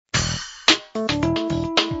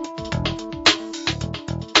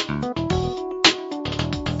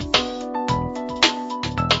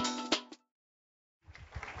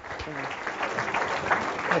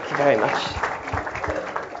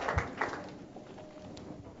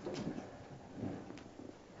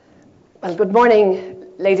Well, good morning,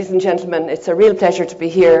 ladies and gentlemen. It's a real pleasure to be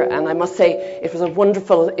here, and I must say it was a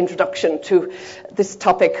wonderful introduction to this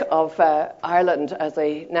topic of Ireland as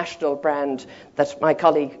a national brand that my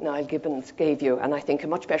colleague Niall Gibbons gave you, and I think a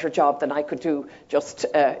much better job than I could do just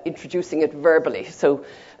introducing it verbally. So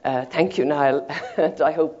thank you, Niall, and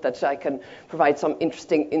I hope that I can provide some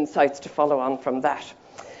interesting insights to follow on from that.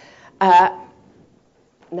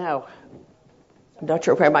 Now, I'm not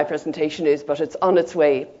sure where my presentation is, but it's on its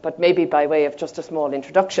way, but maybe by way of just a small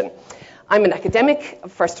introduction. I'm an academic,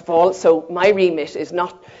 first of all, so my remit is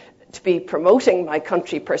not to be promoting my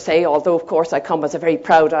country per se, although, of course, I come as a very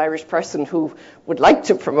proud Irish person who would like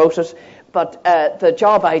to promote it. But the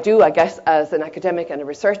job I do, I guess, as an academic and a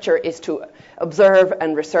researcher is to observe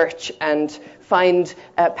and research and find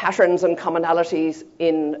patterns and commonalities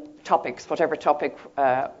in topics, whatever topic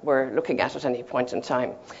we're looking at any point in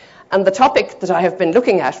time. And the topic that I have been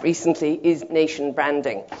looking at recently is nation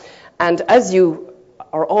branding. And as you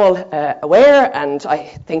are all aware, and I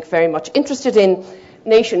think very much interested in,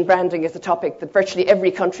 nation branding is a topic that virtually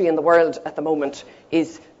every country in the world at the moment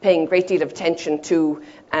is paying a great deal of attention to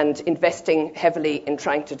and investing heavily in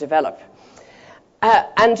trying to develop.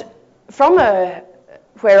 And from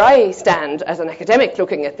where I stand as an academic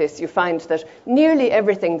looking at this, you find that nearly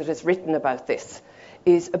everything that is written about this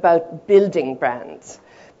is about building brands,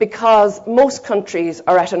 because most countries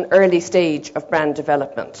are at an early stage of brand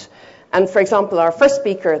development. And for example, our first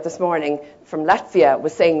speaker this morning from Latvia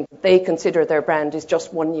was saying that they consider their brand is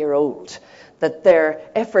just 1 year old, that their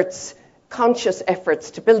efforts, conscious efforts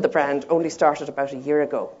to build the brand only started about a year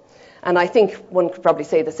ago. And I think one could probably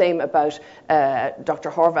say the same about Dr.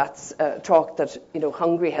 Horvath's talk that,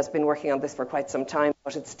 Hungary has been working on this for quite some time,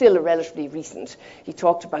 but it's still relatively recent. He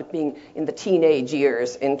talked about being in the teenage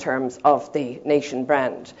years in terms of the nation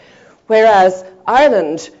brand. Whereas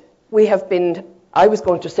Ireland, I was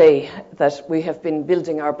going to say that we have been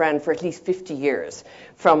building our brand for at least 50 years,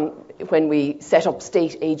 from when we set up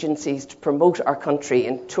state agencies to promote our country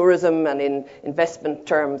in tourism and in investment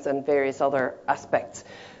terms and various other aspects.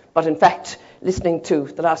 But in fact, listening to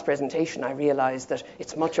the last presentation, I realized that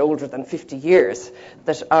it's much older than 50 years,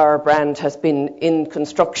 that our brand has been in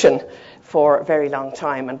construction for a very long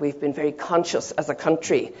time, and we've been very conscious as a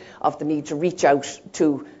country of the need to reach out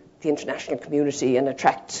to the international community and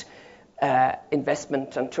attract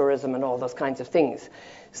investment and tourism and all those kinds of things.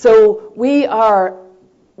 So we are,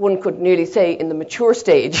 one could nearly say, in the mature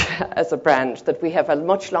stage as a brand, that we have a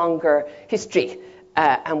much longer history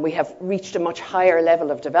and we have reached a much higher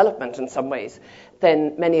level of development in some ways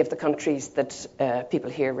than many of the countries that people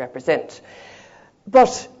here represent.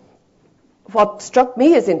 But what struck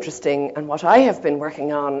me as interesting, and what I have been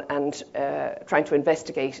working on and trying to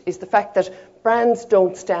investigate, is the fact that brands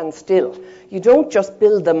don't stand still. You don't just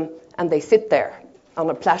build them and they sit there on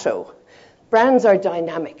a plateau. Brands are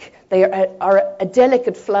dynamic. They are a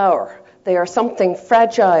delicate flower. They are something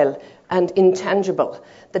fragile and intangible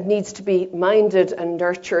that needs to be minded and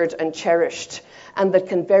nurtured and cherished, and that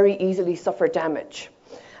can very easily suffer damage.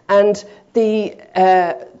 And the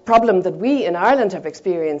problem that we in Ireland have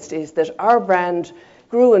experienced is that our brand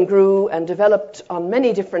grew and developed on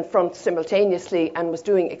many different fronts simultaneously and was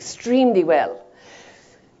doing extremely well,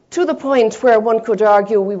 to the point where one could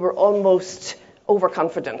argue we were almost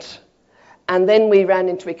overconfident. And then we ran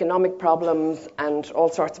into economic problems and all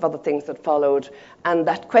sorts of other things that followed. And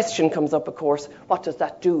that question comes up, of course, what does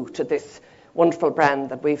that do to this wonderful brand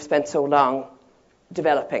that we've spent so long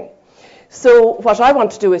developing? So what I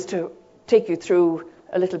want to do is to take you through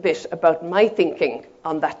a little bit about my thinking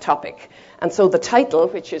on that topic. And so the title,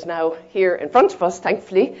 which is now here in front of us,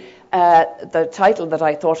 thankfully, the title that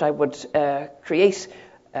I thought I would create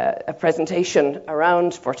a presentation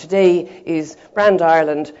around for today is Brand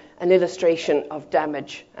Ireland, an illustration of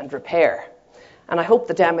damage and repair. And I hope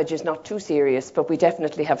the damage is not too serious, but we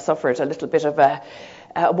definitely have suffered a little bit of a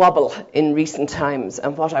wobble in recent times.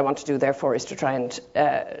 And what I want to do, therefore, is to try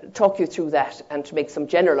and talk you through that and to make some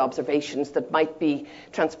general observations that might be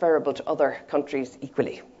transferable to other countries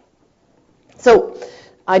equally. So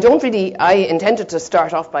I intended to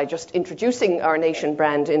start off by just introducing our nation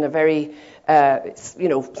brand in a very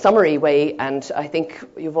summary way, and I think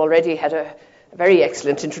you've already had a very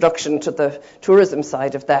excellent introduction to the tourism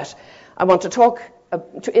side of that. I want to talk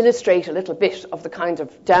to illustrate a little bit of the kind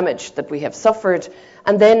of damage that we have suffered,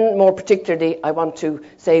 and then more particularly I want to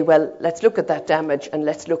say, well, let's look at that damage and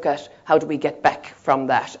let's look at how do we get back from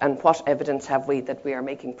that and what evidence have we that we are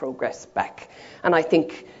making progress back. And I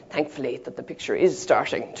think, thankfully, that the picture is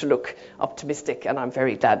starting to look optimistic, and I'm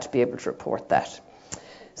very glad to be able to report that.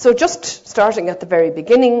 So just starting at the very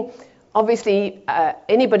beginning, obviously,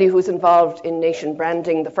 anybody who's involved in nation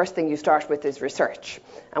branding, the first thing you start with is research.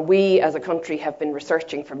 And we, as a country, have been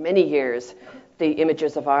researching for many years the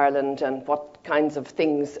images of Ireland and what kinds of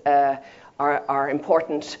things are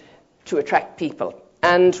important to attract people.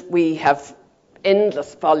 And we have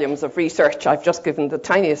endless volumes of research. I've just given the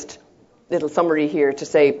tiniest little summary here to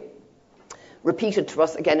say, repeated to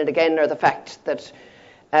us again and again, are the fact that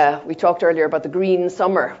we talked earlier about the green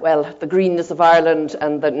summer. Well, the greenness of Ireland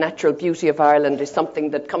and the natural beauty of Ireland is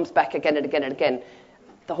something that comes back again and again and again.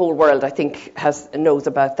 The whole world, I think, knows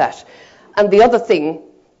about that. And the other thing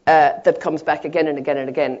that comes back again and again and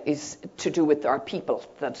again is to do with our people,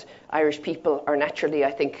 that Irish people are naturally,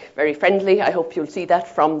 I think, very friendly. I hope you'll see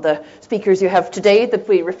that from the speakers you have today, that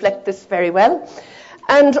we reflect this very well.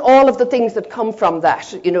 And all of the things that come from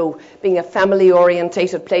that, being a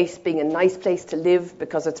family-orientated place, being a nice place to live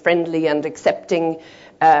because it's friendly and accepting,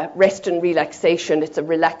 rest and relaxation. It's a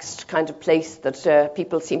relaxed kind of place that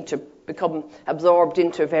people seem to become absorbed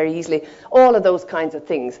into very easily. All of those kinds of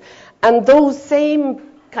things. And those same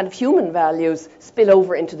kind of human values spill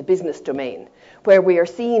over into the business domain, where we are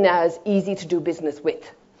seen as easy to do business with,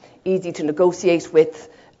 easy to negotiate with,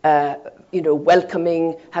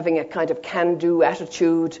 welcoming, having a kind of can-do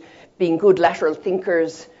attitude, being good lateral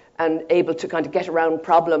thinkers and able to kind of get around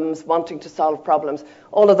problems, wanting to solve problems.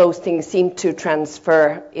 All of those things seem to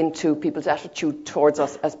transfer into people's attitude towards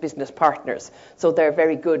us as business partners. So they're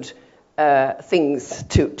very good things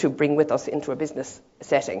to bring with us into a business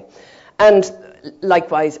setting. And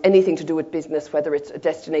likewise, anything to do with business, whether it's a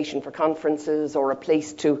destination for conferences or a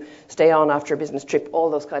place to stay on after a business trip,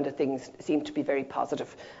 all those kind of things seem to be very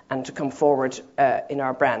positive and to come forward in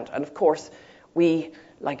our brand. And of course, we,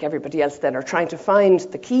 like everybody else then, are trying to find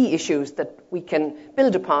the key issues that we can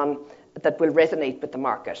build upon that will resonate with the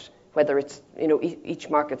market, whether it's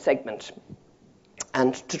each market segment,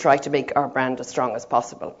 and to try to make our brand as strong as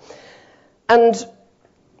possible. And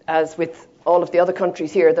as with all of the other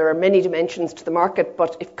countries here, there are many dimensions to the market,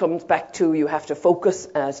 but it comes back to you have to focus.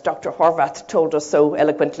 As Dr. Horvath told us so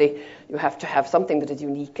eloquently, you have to have something that is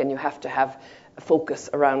unique and you have to have a focus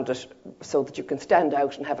around it so that you can stand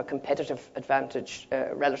out and have a competitive advantage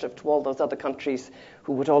relative to all those other countries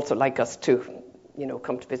who would also like us to,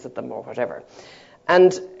 come to visit them or whatever.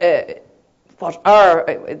 And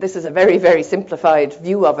this is a very, very simplified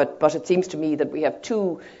view of it, but it seems to me that we have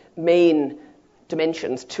two main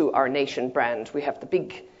dimensions to our nation brand. We have the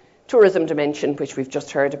big tourism dimension, which we've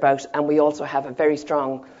just heard about, and we also have a very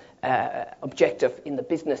strong objective in the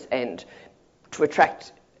business end to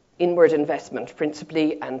attract inward investment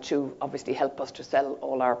principally and to obviously help us to sell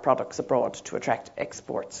all our products abroad to attract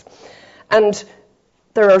exports. And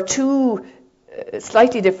there are two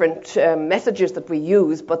slightly different messages that we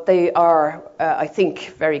use, but they are, I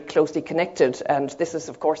think, very closely connected. And this is,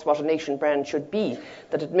 of course, what a nation brand should be,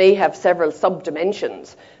 that it may have several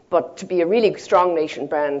sub-dimensions, but to be a really strong nation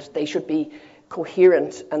brand, they should be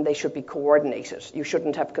coherent and they should be coordinated. You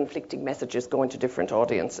shouldn't have conflicting messages going to different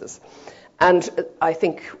audiences. And I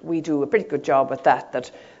think we do a pretty good job with that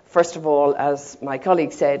first of all, as my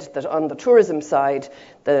colleague said, that on the tourism side,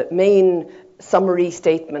 the main summary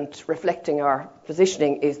statement reflecting our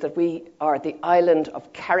positioning is that we are the island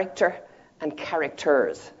of character and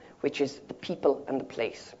characters, which is the people and the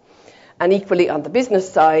place. And equally on the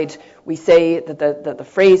business side, we say that the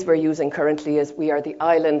phrase we're using currently is we are the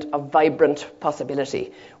island of vibrant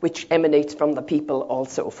possibility, which emanates from the people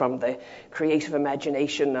also, from the creative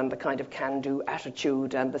imagination and the kind of can-do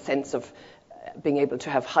attitude and the sense of being able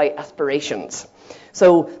to have high aspirations.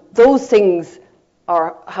 So those things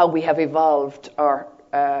are how we have evolved our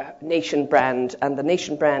nation brand, and the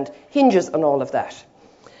nation brand hinges on all of that.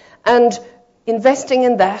 And investing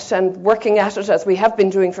in that and working at it, as we have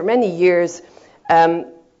been doing for many years,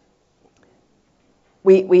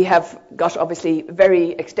 we have got obviously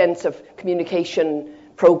very extensive communication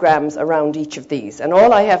programs around each of these. And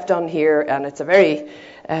all I have done here, and it's a very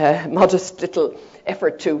modest little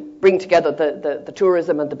effort to bring together the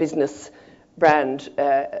tourism and the business brand,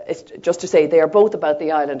 is just to say they are both about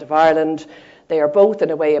the island of Ireland. They are both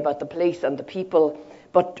in a way about the place and the people,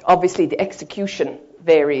 but obviously the execution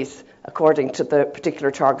varies according to the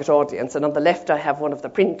particular target audience. And on the left I have one of the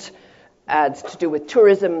print ads to do with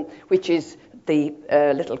tourism, which is the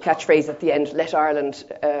little catchphrase at the end, let Ireland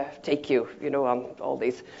take you, on all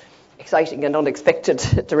these exciting and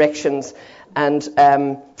unexpected directions. And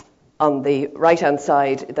on the right-hand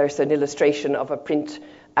side, there's an illustration of a print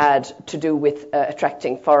ad to do with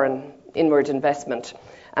attracting foreign inward investment.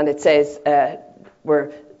 And it says,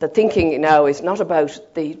 the thinking now is not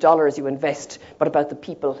about the dollars you invest, but about the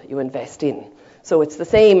people you invest in. So it's the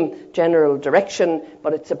same general direction,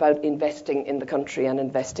 but it's about investing in the country and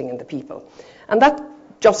investing in the people. And that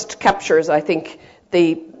just captures, I think,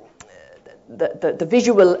 the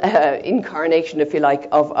visual incarnation, if you like,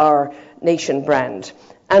 of our nation brand.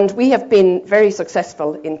 And we have been very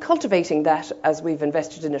successful in cultivating that as we've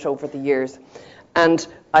invested in it over the years. And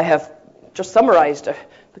I have just summarised a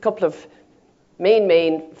couple of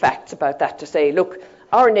main facts about that to say, look,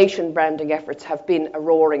 our nation branding efforts have been a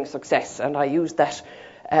roaring success. And I use that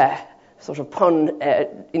sort of pun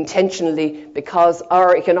intentionally, because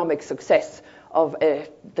our economic success of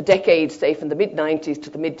the decade, say from the mid-90s to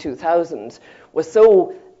the mid-2000s, was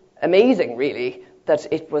so amazing, really, that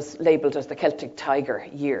it was labelled as the Celtic Tiger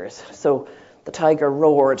years. So the tiger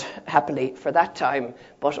roared happily for that time,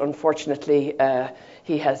 but unfortunately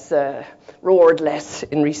he has roared less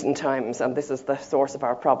in recent times, and this is the source of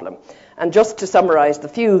our problem. And just to summarise the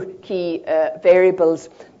few key variables,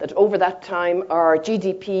 that over that time our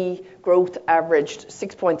GDP growth averaged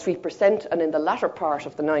 6.3%, and in the latter part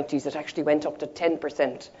of the 90s it actually went up to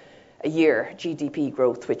 10% a year GDP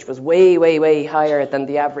growth, which was way higher than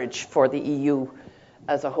the average for the EU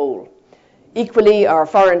as a whole. Equally, our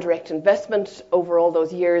foreign direct investment over all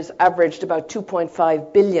those years averaged about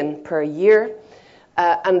 2.5 billion per year.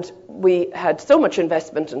 And we had so much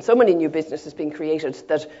investment and so many new businesses being created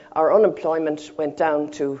that our unemployment went down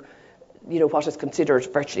to, what is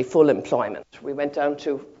considered virtually full employment. We went down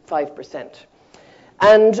to 5%.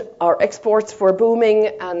 And our exports were booming,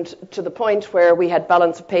 and to the point where we had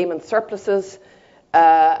balance of payment surpluses.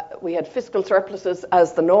 We had fiscal surpluses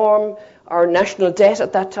as the norm. Our national debt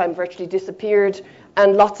at that time virtually disappeared,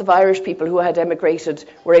 and lots of Irish people who had emigrated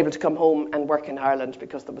were able to come home and work in Ireland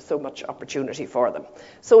because there was so much opportunity for them.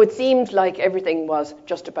 So it seemed like everything was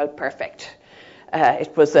just about perfect.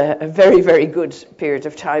 It was a very good period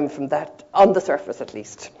of time from that, on the surface at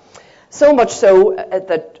least. So much so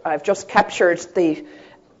that I've just captured the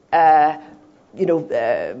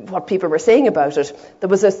what people were saying about it.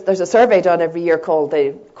 There's a survey done every year called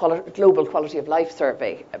the Global Quality of Life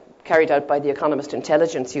Survey, carried out by the Economist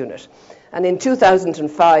Intelligence Unit. And in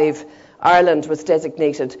 2005, Ireland was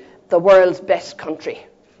designated the world's best country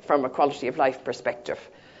from a quality of life perspective.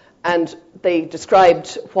 And they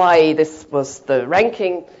described why this was the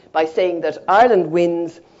ranking by saying that Ireland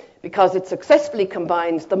wins because it successfully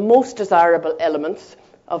combines the most desirable elements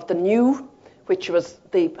of the new, which was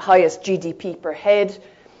the highest GDP per head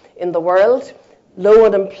in the world, low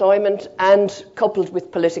unemployment, and coupled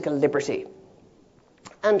with political liberty.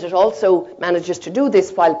 And it also manages to do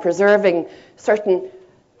this while preserving certain,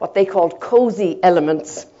 what they called cosy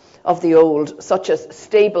elements of the old, such as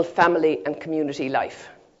stable family and community life.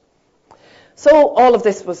 So all of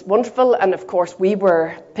this was wonderful, and of course we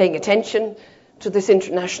were paying attention to this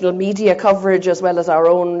international media coverage as well as our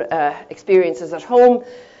own experiences at home.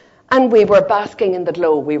 And we were basking in the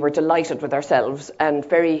glow. We were delighted with ourselves and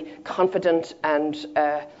very confident and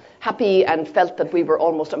happy, and felt that we were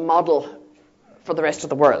almost a model for the rest of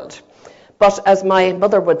the world. But as my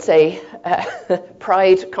mother would say,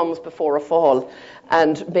 pride comes before a fall.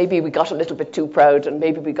 And maybe we got a little bit too proud, and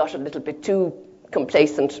maybe we got a little bit too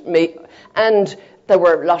complacent. And there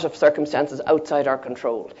were a lot of circumstances outside our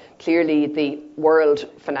control. Clearly, the world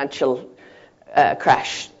financial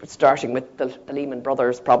crash, starting with the Lehman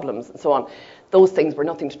Brothers problems and so on, those things were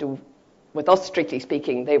nothing to do with us, strictly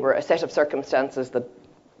speaking. They were a set of circumstances that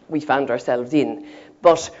we found ourselves in.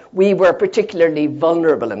 But we were particularly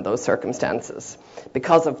vulnerable in those circumstances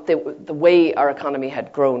because of the way our economy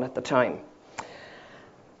had grown at the time.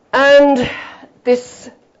 And this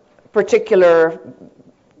particular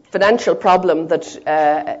financial problem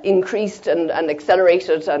that increased and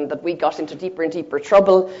accelerated, and that we got into deeper and deeper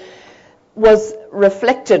trouble, was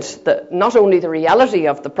reflected, not only the reality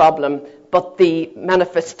of the problem, but the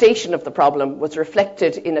manifestation of the problem was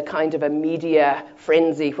reflected in a kind of a media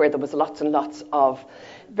frenzy where there was lots and lots of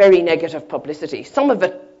very negative publicity. Some of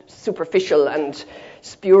it superficial and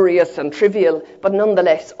spurious and trivial, but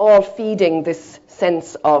nonetheless all feeding this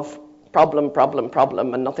sense of problem,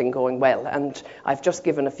 and nothing going well. And I've just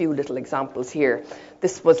given a few little examples here.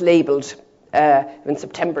 This was labelled in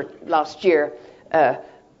September last year,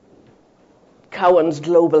 Cowan's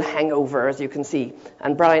global hangover, as you can see.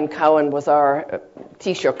 And Brian Cowan was our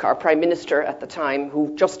Taoiseach, our Prime Minister at the time,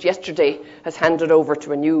 who just yesterday has handed over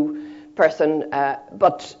to a new person.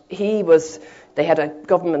 But they had a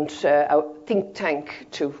government think tank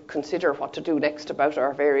to consider what to do next about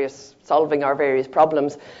solving our various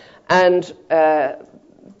problems. And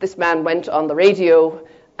this man went on the radio,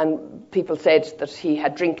 and people said that he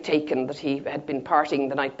had drink taken, that he had been partying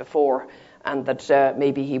the night before, and that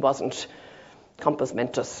maybe he wasn't compos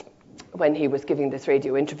mentis. when he was giving this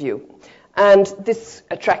radio interview. And this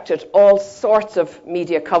attracted all sorts of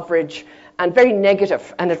media coverage, and very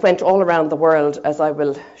negative, and it went all around the world, as I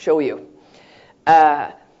will show you.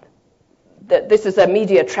 This is a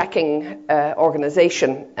media tracking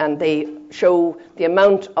organization, and they show the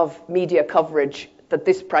amount of media coverage that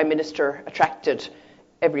this Prime Minister attracted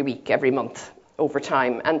every week, every month, over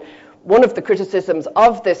time. And one of the criticisms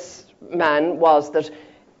of this man was that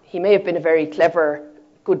he may have been a very clever,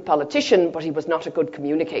 good politician, but he was not a good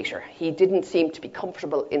communicator. He didn't seem to be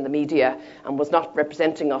comfortable in the media and was not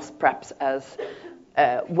representing us perhaps as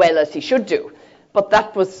well as he should do. But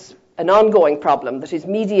that was an ongoing problem, that his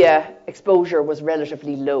media exposure was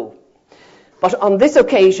relatively low. But on this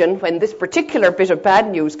occasion, when this particular bit of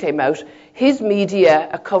bad news came out, his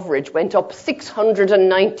media coverage went up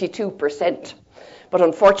 692%. But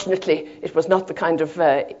unfortunately, it was not the kind of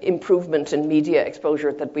improvement in media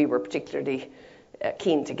exposure that we were particularly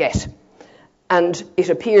keen to get. And it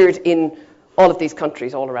appeared in all of these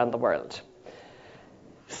countries all around the world.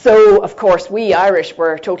 So, of course, we Irish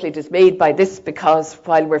were totally dismayed by this, because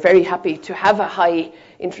while we're very happy to have a high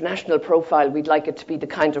international profile, we'd like it to be the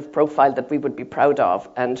kind of profile that we would be proud of.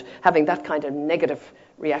 And having that kind of negative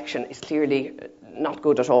reaction is clearly not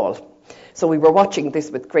good at all. So we were watching this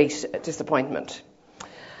with great disappointment.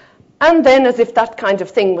 And then, as if that kind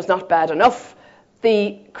of thing was not bad enough,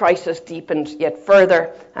 the crisis deepened yet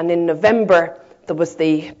further. And in November, there was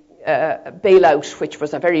the bailout, which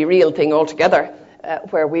was a very real thing altogether,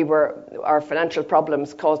 where our financial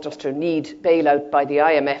problems caused us to need bailout by the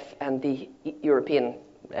IMF and the European,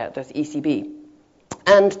 the ECB.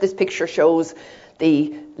 And this picture shows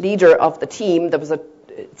the leader of the team.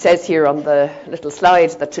 It says here on the little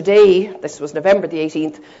slide that today, this was November the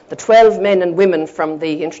 18th, the 12 men and women from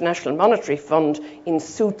the International Monetary Fund in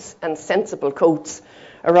suits and sensible coats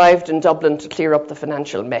arrived in Dublin to clear up the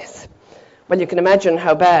financial mess. Well, you can imagine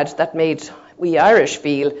how bad that made we Irish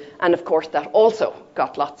feel, and of course that also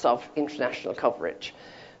got lots of international coverage.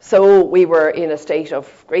 So we were in a state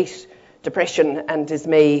of great depression and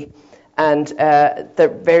dismay, and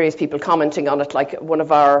the various people commenting on it, like one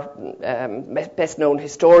of our best-known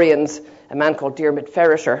historians, a man called Diarmaid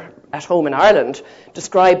Ferriter at home in Ireland,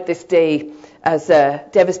 described this day as a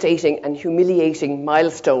devastating and humiliating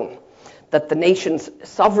milestone, that the nation's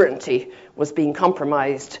sovereignty was being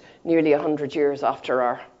compromised nearly 100 years after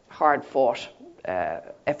our hard-fought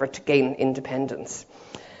effort to gain independence.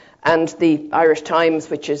 And the Irish Times,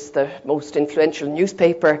 which is the most influential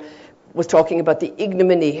newspaper, was talking about the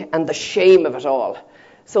ignominy and the shame of it all.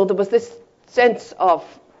 So there was this sense of,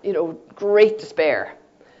 great despair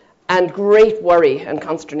and great worry and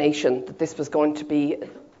consternation that this was going to be,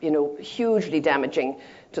 hugely damaging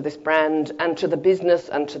to this brand and to the business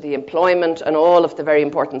and to the employment and all of the very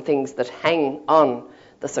important things that hang on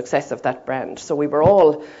the success of that brand. So we were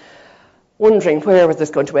all wondering where was this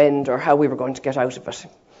going to end or how we were going to get out of it.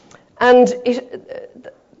 And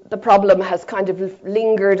the problem has kind of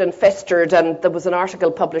lingered and festered, and there was an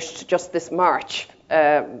article published just this March,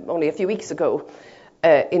 only a few weeks ago,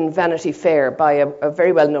 in Vanity Fair by a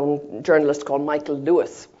very well-known journalist called Michael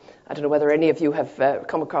Lewis. I don't know whether any of you have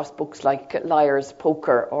come across books like Liar's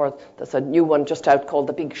Poker, or there's a new one just out called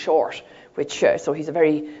The Big Short, so he's a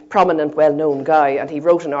very prominent, well-known guy, and he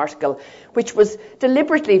wrote an article which was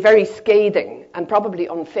deliberately very scathing, and probably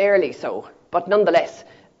unfairly so, but nonetheless,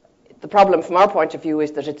 the problem from our point of view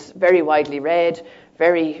is that it's very widely read,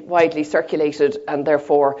 very widely circulated, and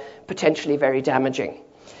therefore potentially very damaging.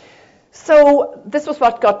 So this was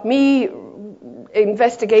what got me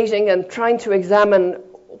investigating and trying to examine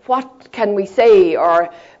what can we say, or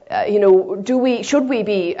should we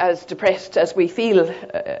be as depressed as we feel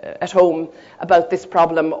at home about this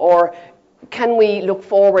problem, or can we look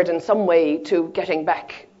forward in some way to getting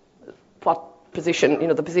back what position,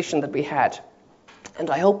 the position that we had? And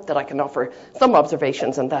I hope that I can offer some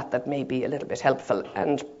observations on that may be a little bit helpful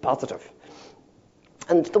and positive.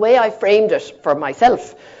 And the way I framed it for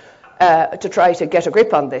myself to try to get a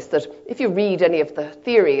grip on this, that if you read any of the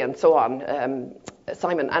theory and so on,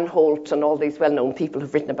 Simon Anholt and all these well-known people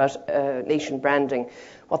who've written about nation branding,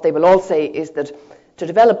 what they will all say is that to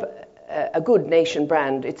develop a good nation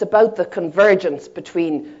brand, it's about the convergence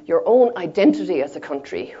between your own identity as a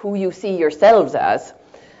country, who you see yourselves as,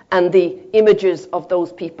 and the images of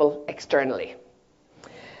those people externally.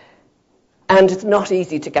 And it's not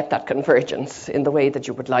easy to get that convergence in the way that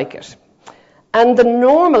you would like it. And the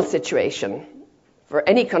normal situation for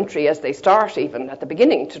any country as they start even at the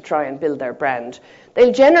beginning to try and build their brand,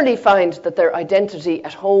 they'll generally find that their identity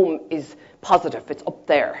at home is positive, it's up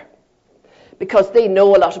there. because they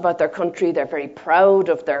know a lot about their country. They're very proud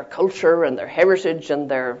of their culture and their heritage and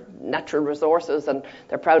their natural resources, and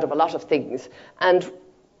they're proud of a lot of things.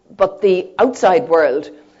 But the outside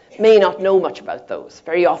world may not know much about those.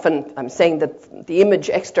 Very often, I'm saying that the image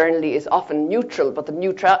externally is often neutral, but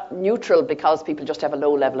the neutral because people just have a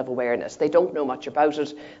low level of awareness. They don't know much about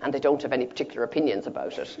it, and they don't have any particular opinions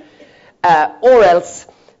about it. Or else,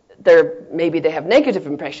 maybe they have negative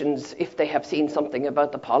impressions if they have seen something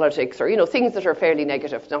about the politics, or things that are fairly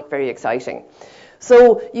negative, not very exciting.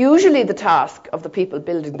 So usually the task of the people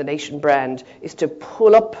building the nation brand is to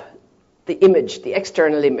pull up the image, the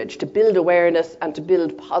external image, to build awareness and to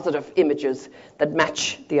build positive images that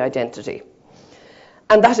match the identity.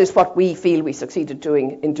 And that is what we feel we succeeded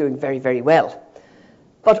doing very, very well.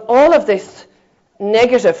 But all of this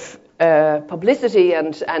negative publicity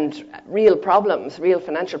and real problems, real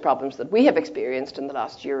financial problems that we have experienced in the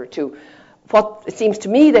last year or two, what it seems to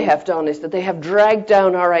me they have done is that they have dragged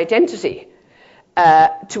down our identity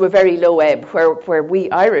to a very low ebb, where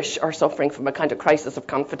we Irish are suffering from a kind of crisis of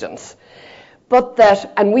confidence.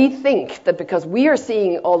 And we think that because we are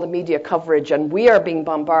seeing all the media coverage and we are being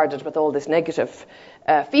bombarded with all this negative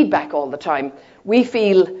feedback all the time, we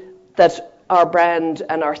feel that our brand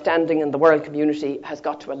and our standing in the world community has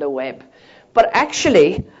got to a low ebb. But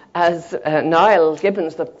actually, as Niall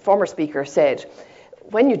Gibbons, the former speaker, said,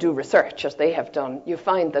 when you do research, as they have done, you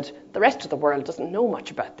find that the rest of the world doesn't know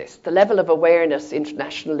much about this. The level of awareness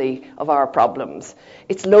internationally of our problems,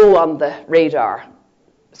 it's low on the radar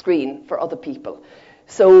screen for other people.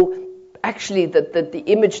 So actually, the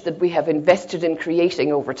image that we have invested in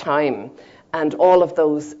creating over time and all of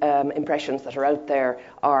those impressions that are out there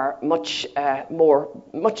are much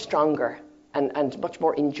stronger and much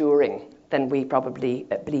more enduring than we probably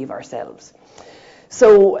believe ourselves.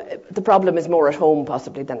 So the problem is more at home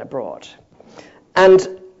possibly than abroad.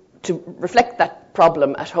 And to reflect that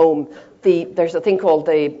problem at home, there's a thing called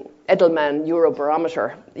the Edelman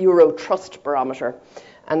Euro Trust Barometer,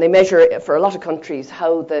 and they measure for a lot of countries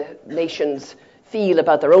how the nations feel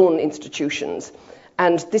about their own institutions.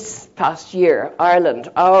 And this past year, Ireland,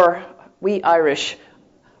 we Irish,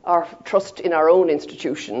 our trust in our own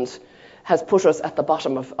institutions has put us at the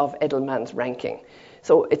bottom of Edelman's ranking.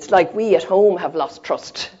 So it's like we at home have lost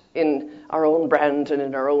trust in our own brand and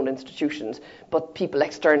in our own institutions, but people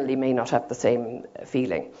externally may not have the same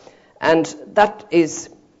feeling. And that is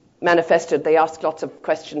manifested. They ask lots of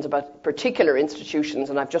questions about particular institutions,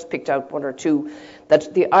 and I've just picked out one or two,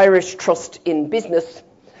 that the Irish trust in business,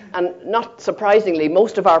 and not surprisingly,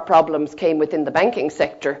 most of our problems came within the banking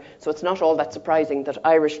sector, so it's not all that surprising that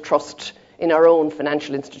Irish trust in our own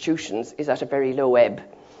financial institutions is at a very low ebb.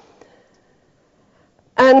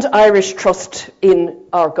 And Irish trust in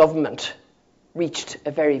our government reached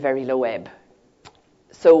a very, very low ebb.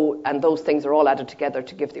 And those things are all added together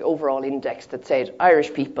to give the overall index that said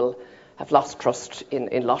Irish people have lost trust in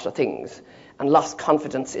a lot of things and lost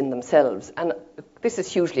confidence in themselves. And this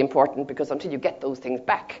is hugely important because until you get those things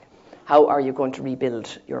back, how are you going to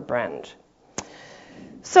rebuild your brand?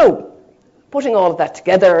 So, putting all of that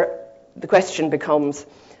together, the question becomes,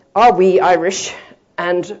 are we Irish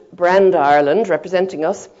and Brand Ireland, representing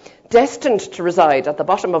us, destined to reside at the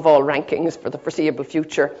bottom of all rankings for the foreseeable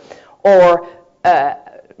future? Or,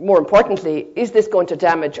 more importantly, is this going to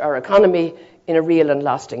damage our economy in a real and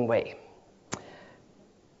lasting way?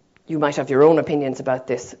 You might have your own opinions about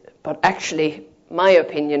this, but actually, my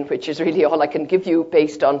opinion, which is really all I can give you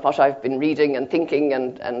based on what I've been reading and thinking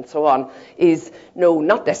and so on, is no,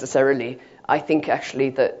 not necessarily. I think actually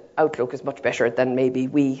the outlook is much better than maybe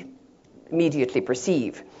we immediately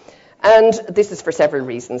perceive. And this is for several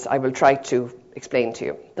reasons I will try to explain to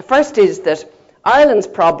you. The first is that Ireland's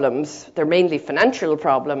problems, they're mainly financial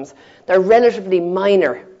problems, they're relatively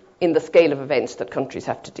minor in the scale of events that countries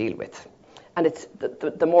have to deal with. And it's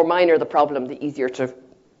the more minor the problem, the easier to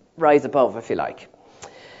rise above, if you like.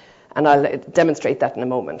 And I'll demonstrate that in a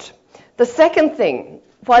moment. The second thing,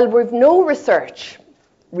 while we've no research,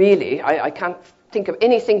 really, I can't think of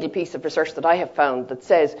any single piece of research that I have found that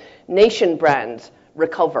says nation brands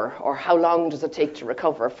recover, or how long does it take to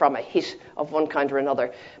recover from a hit of one kind or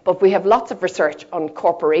another. But we have lots of research on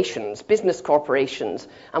corporations, business corporations,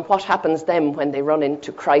 and what happens then when they run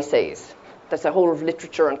into crises. There's a whole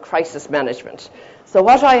literature on crisis management. So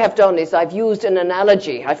what I have done is I've used an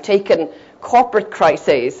analogy. I've taken corporate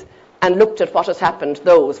crises and looked at what has happened to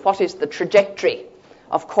those. What is the trajectory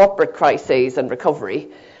of corporate crises and recovery?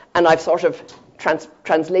 And I've sort of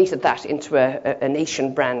translated that into a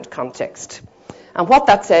nation brand context. And what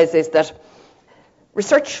that says is that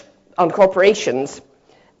research on corporations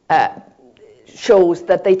shows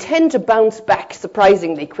that they tend to bounce back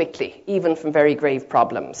surprisingly quickly, even from very grave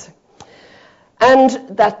problems.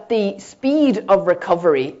 And that the speed of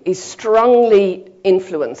recovery is strongly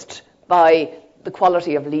influenced by the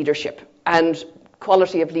quality of leadership, and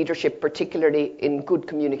quality of leadership particularly in good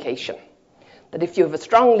communication. That if you have a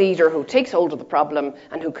strong leader who takes hold of the problem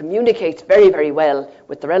and who communicates very, very well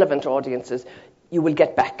with the relevant audiences, you will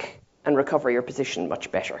get back and recover your position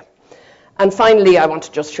much better. And finally, I want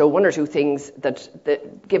to just show one or two things that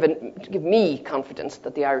give me confidence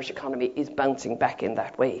that the Irish economy is bouncing back in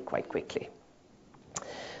that way quite quickly.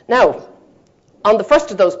 Now, on the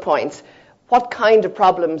first of those points, what kind of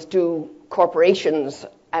problems do corporations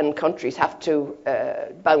and countries have to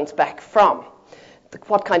bounce back from?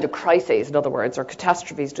 What kind of crises, in other words, or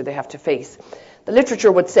catastrophes do they have to face? The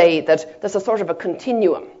literature would say that there's a sort of a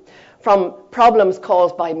continuum from problems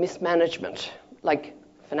caused by mismanagement, like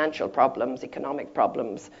financial problems, economic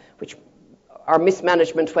problems, which are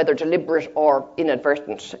mismanagement, whether deliberate or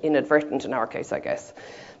inadvertent in our case, I guess.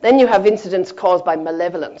 Then you have incidents caused by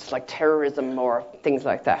malevolence, like terrorism or things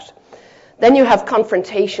like that. Then you have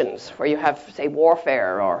confrontations, where you have, say,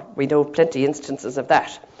 warfare, or we know plenty instances of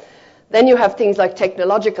that. Then you have things like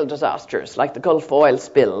technological disasters, like the Gulf oil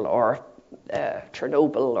spill or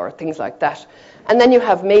Chernobyl or things like that. And then you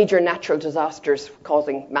have major natural disasters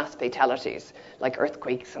causing mass fatalities, like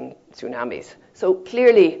earthquakes and tsunamis. So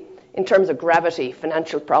clearly, in terms of gravity,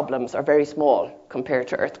 financial problems are very small compared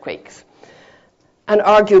to earthquakes. And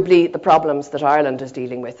arguably, the problems that Ireland is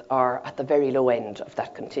dealing with are at the very low end of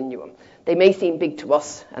that continuum. They may seem big to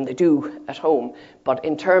us, and they do at home, but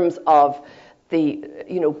in terms of the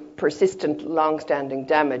persistent, long-standing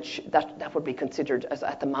damage, that would be considered as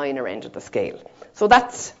at the minor end of the scale. So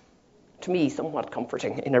that's, to me, somewhat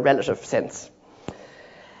comforting in a relative sense.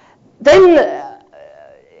 Then,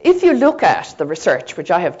 if you look at the research, which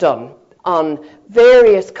I have done, on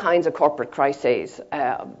various kinds of corporate crises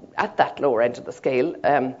at that lower end of the scale,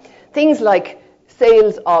 things like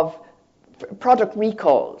sales of product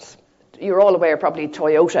recalls. You're all aware, probably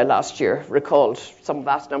Toyota last year recalled some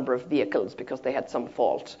vast number of vehicles because they had some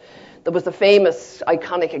fault. There was the famous,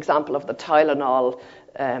 iconic example of the Tylenol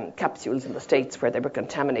capsules in the States where they were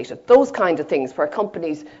contaminated. Those kind of things where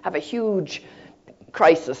companies have a huge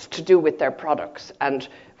crisis to do with their products. And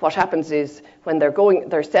what happens is when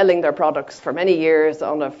they're selling their products for many years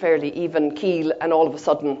on a fairly even keel, and all of a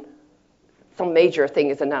sudden some major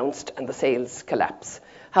thing is announced and the sales collapse.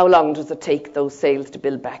 How long does it take those sales to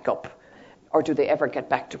build back up? Or do they ever get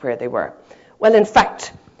back to where they were? Well, in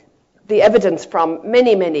fact, the evidence from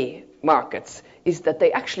many, many markets is that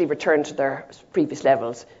they actually return to their previous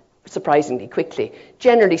levels surprisingly quickly.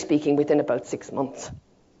 Generally speaking, within about 6 months,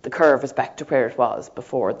 the curve is back to where it was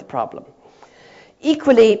before the problem.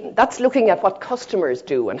 Equally, that's looking at what customers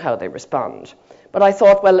do and how they respond. But I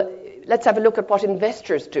thought, well, let's have a look at what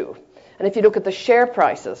investors do. And if you look at the share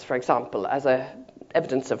prices, for example, as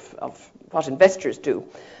evidence of what investors do,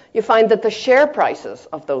 you find that the share prices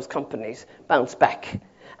of those companies bounce back.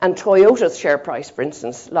 And Toyota's share price, for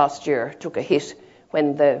instance, last year took a hit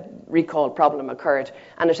when the recall problem occurred,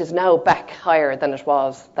 and it is now back higher than it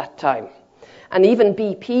was that time. And even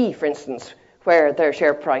BP, for instance, where their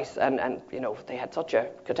share price, and they had such a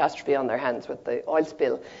catastrophe on their hands with the oil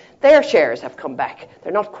spill, their shares have come back.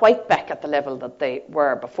 They're not quite back at the level that they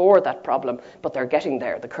were before that problem, but they're getting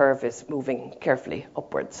there. The curve is moving carefully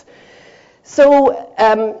upwards. So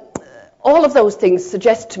all of those things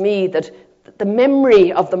suggest to me that the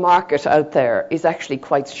memory of the market out there is actually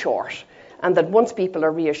quite short, and that once people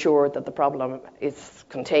are reassured that the problem is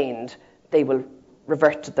contained, they will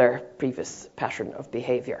revert to their previous pattern of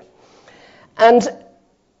behaviour. And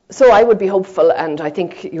so I would be hopeful, and I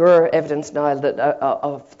think your evidence, Niall, that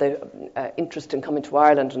of the interest in coming to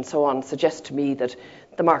Ireland and so on suggests to me that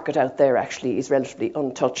the market out there actually is relatively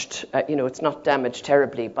untouched. It's not damaged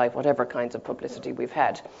terribly by whatever kinds of publicity we've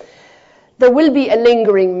had. There will be a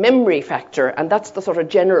lingering memory factor, and that's the sort of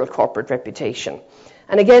general corporate reputation.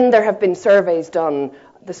 And again, there have been surveys done.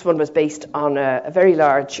 This one was based on a very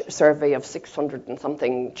large survey of 600 and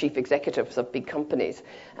something chief executives of big companies,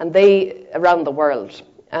 and they around the world.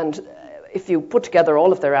 And if you put together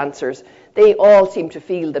all of their answers, they all seem to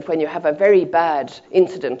feel that when you have a very bad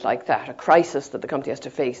incident like that, a crisis that the company has to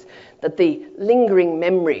face, that the lingering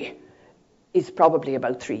memory is probably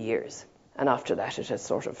about 3 years. And after that, it has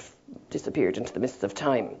sort of disappeared into the mists of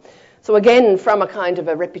time. So again, from a kind of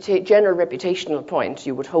a general reputational point,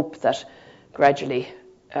 you would hope that gradually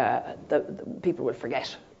the people will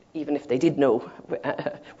forget, even if they did know,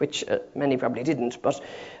 which many probably didn't. But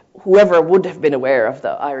whoever would have been aware of the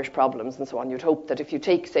Irish problems and so on, you'd hope that if you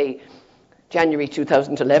take, say, January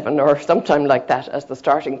 2011 or sometime like that as the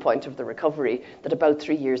starting point of the recovery, that about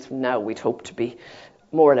 3 years from now we'd hope to be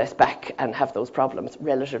more or less back and have those problems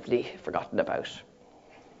relatively forgotten about.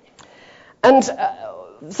 And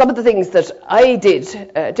some of the things that I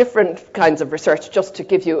did, different kinds of research, just to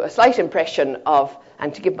give you a slight impression of,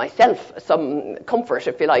 and to give myself some comfort,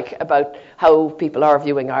 if you like, about how people are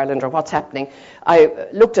viewing Ireland or what's happening. I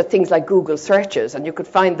looked at things like Google searches, and you could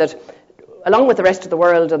find that along with the rest of the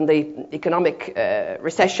world and the economic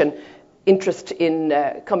recession, interest in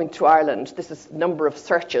coming to Ireland, this is number of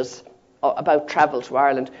searches about travel to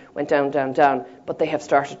Ireland, went down, down, down, but they have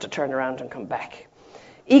started to turn around and come back.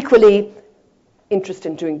 Equally, interest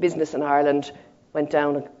in doing business in Ireland went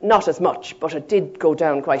down, not as much, but it did go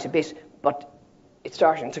down quite a bit, but it's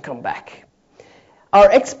starting to come back.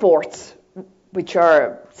 Our exports, which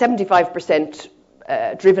are 75%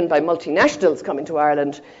 driven by multinationals coming to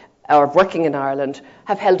Ireland, or working in Ireland,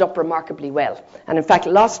 have held up remarkably well. And in fact,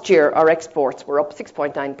 last year our exports were up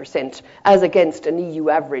 6.9%, as against an EU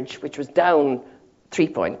average, which was down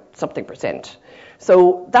 3-point-something%.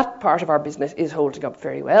 So that part of our business is holding up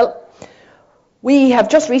very well. We have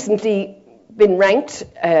just recently been ranked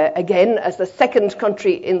again as the second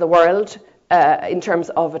country in the world in terms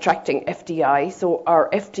of attracting FDI. So our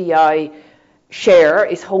FDI share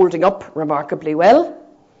is holding up remarkably well.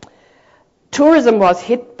 Tourism was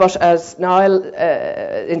hit, but as Niall,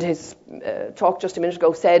 in his talk just a minute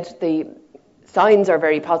ago, said, the signs are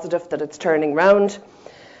very positive that it's turning round.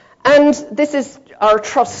 And this is our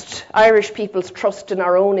trust, Irish people's trust in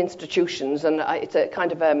our own institutions, and it's a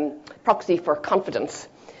kind of proxy for confidence,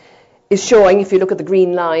 is showing, if you look at the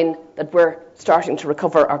green line, that we're starting to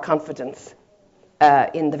recover our confidence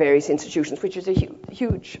in the various institutions, which is a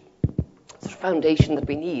huge sort of foundation that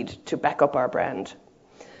we need to back up our brand.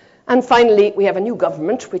 And finally, we have a new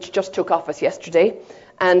government which just took office yesterday,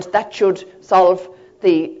 and that should solve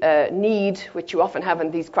the need, which you often have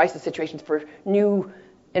in these crisis situations, for new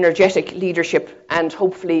energetic leadership and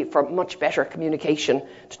hopefully for much better communication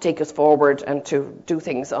to take us forward and to do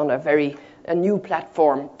things on a new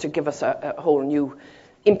platform to give us a whole new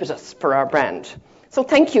impetus for our brand. So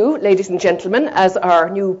thank you, ladies and gentlemen, as our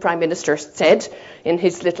new Prime Minister said in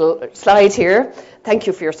his little slide here. Thank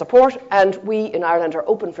you for your support, and we in Ireland are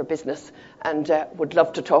open for business and would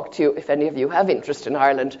love to talk to you if any of you have interest in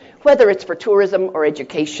Ireland, whether it's for tourism or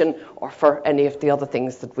education or for any of the other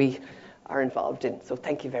things that we are involved in. So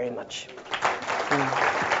thank you very much.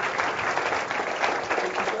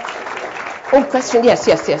 Oh, question? Yes.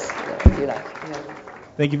 If you like. Yeah.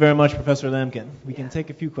 Thank you very much, Professor Lambkin. We can take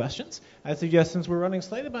a few questions. I suggest, since we're running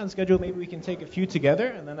slightly behind schedule, maybe we can take a few together,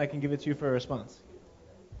 and then I can give it to you for a response.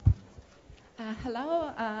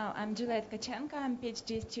 Hello, I'm Julia Tkachenko. I'm a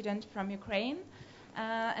PhD student from Ukraine.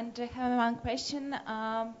 And I have one question.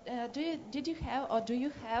 Do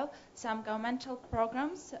you have some governmental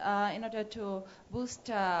programs in order to boost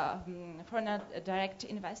foreign direct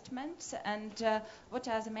investments? And what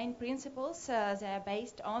are the main principles they are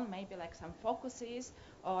based on? Maybe like some focuses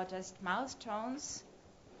or just milestones?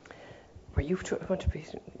 Were you going to be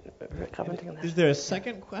commenting on that? Is there a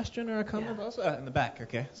second question or a comment also? In the back,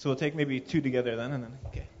 okay. So we'll take maybe two together then, and then,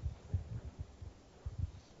 okay.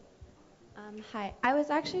 Hi. I was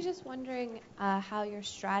actually just wondering how your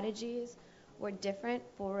strategies were different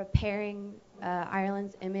for repairing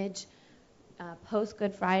Ireland's image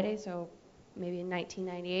post-Good Friday, so maybe in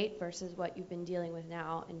 1998, versus what you've been dealing with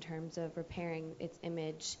now in terms of repairing its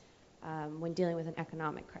image when dealing with an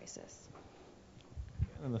economic crisis.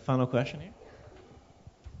 And the final question here.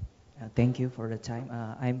 Thank you for the time.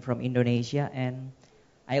 I'm from Indonesia, and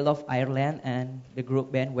I love Ireland and the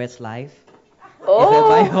group band Westlife.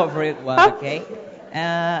 Oh. It's my favorite one, okay?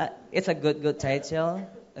 It's a good title.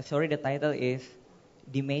 Sorry, the title is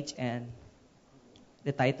Damage, and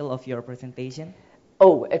the title of your presentation?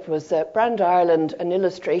 Oh, it was Brand Ireland, an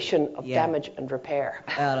illustration of damage and repair.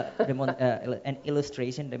 An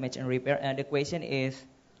illustration, damage and repair. And the question is,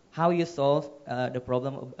 how you solve the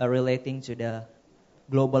problem of, relating to the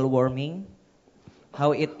global warming,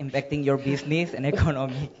 how it impacting your business and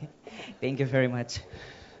economy. Thank you very much.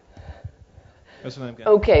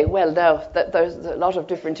 Okay, well, now there's a lot of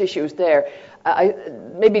different issues there. I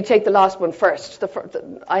maybe take the last one first.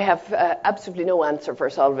 I have absolutely no answer for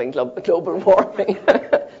solving global warming.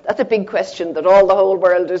 That's a big question that the whole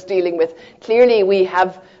world is dealing with. Clearly, we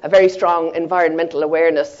have a very strong environmental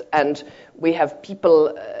awareness, and we have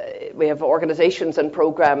people, we have organisations and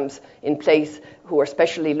programmes in place who are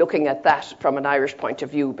specially looking at that from an Irish point of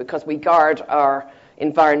view, because we guard our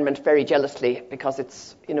environment very jealously because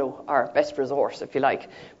it's, our best resource, if you like.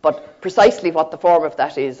 But precisely what the form of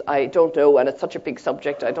that is, I don't know, and it's such a big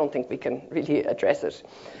subject, I don't think we can really address it.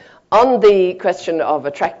 On the question of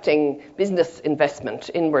attracting business investment,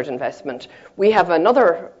 inward investment, we have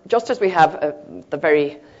another, just as we have the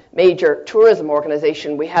very major tourism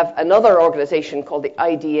organisation, we have another organisation called the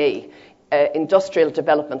IDA, Industrial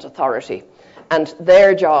Development Authority, and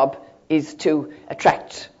their job is to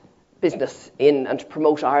attract business in and to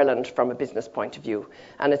promote Ireland from a business point of view.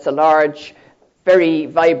 And it's a large, very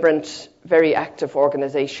vibrant, very active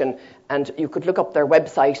organisation, and you could look up their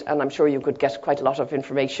website and I'm sure you could get quite a lot of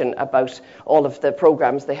information about all of the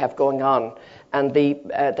programs they have going on. And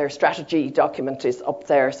their strategy document is up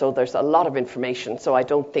there, so there's a lot of information. So I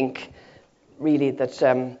don't think really that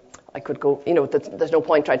I could go, there's no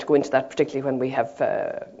point trying to go into that, particularly when we have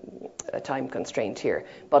a time constraint here.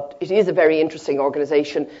 But it is a very interesting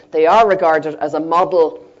organisation. They are regarded as a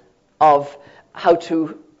model of how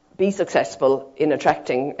to be successful in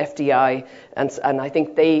attracting FDI, and I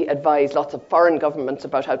think they advise lots of foreign governments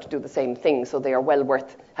about how to do the same thing, so they are well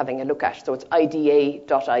worth having a look at. So it's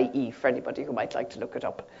ida.ie for anybody who might like to look it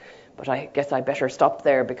up. But I guess I better stop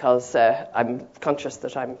there because I'm conscious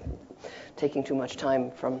that I'm taking too much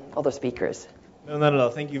time from other speakers. No, not at all.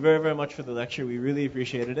 Thank you very, very much for the lecture. We really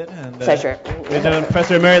appreciated it. And, Pleasure.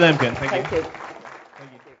 Professor Mary Lambkin. Thank you. Thank you.